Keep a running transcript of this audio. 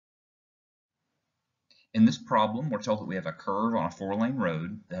In this problem, we're told that we have a curve on a 4-lane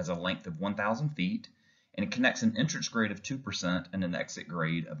road that has a length of 1,000 feet, and it connects an entrance grade of 2% and an exit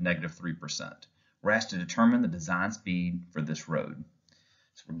grade of -3%. We're asked to determine the design speed for this road.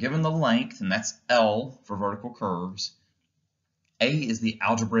 So we're given the length, and that's L for vertical curves. A is the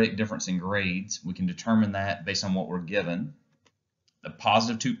algebraic difference in grades. We can determine that based on what we're given. The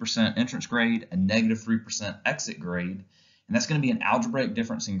positive 2% entrance grade, a -3% exit grade, and that's going to be an algebraic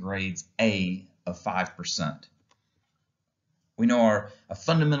difference in grades A of 5%. We know a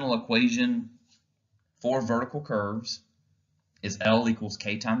fundamental equation for vertical curves is L equals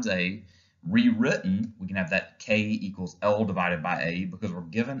K times A. Rewritten, we can have that K equals L divided by A because we're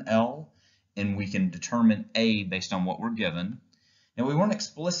given L and we can determine A based on what we're given. Now, we weren't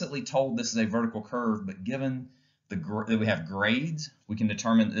explicitly told this is a vertical curve, but given that we have grades, we can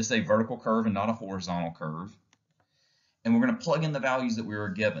determine that this is a vertical curve and not a horizontal curve. And we're going to plug in the values that we were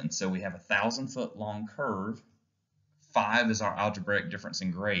given. So we have a 1,000-foot long curve. 5 is our algebraic difference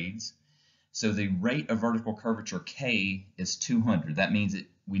in grades. So the rate of vertical curvature K is 200. That means that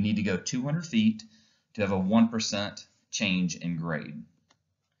we need to go 200 feet to have a 1% change in grade.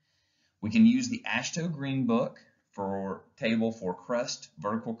 We can use the Ashto Green Book for table for Crest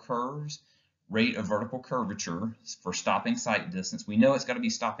vertical curves, rate of vertical curvature for stopping sight distance. We know it's got to be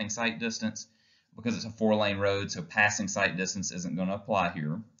stopping sight distance because it's a 4-lane road, so passing sight distance isn't going to apply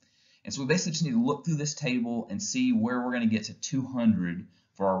here. And so we basically just need to look through this table and see where we're going to get to 200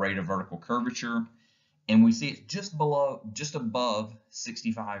 for our rate of vertical curvature. And we see it's just above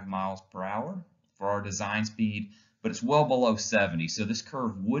 65 miles per hour for our design speed, but it's well below 70. So this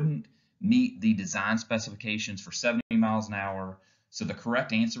curve wouldn't meet the design specifications for 70 miles an hour. So the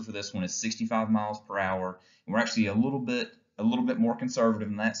correct answer for this one is 65 miles per hour. And we're actually a little bit more conservative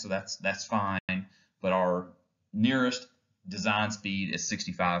than that, so that's fine. But our nearest design speed is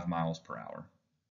 65 miles per hour.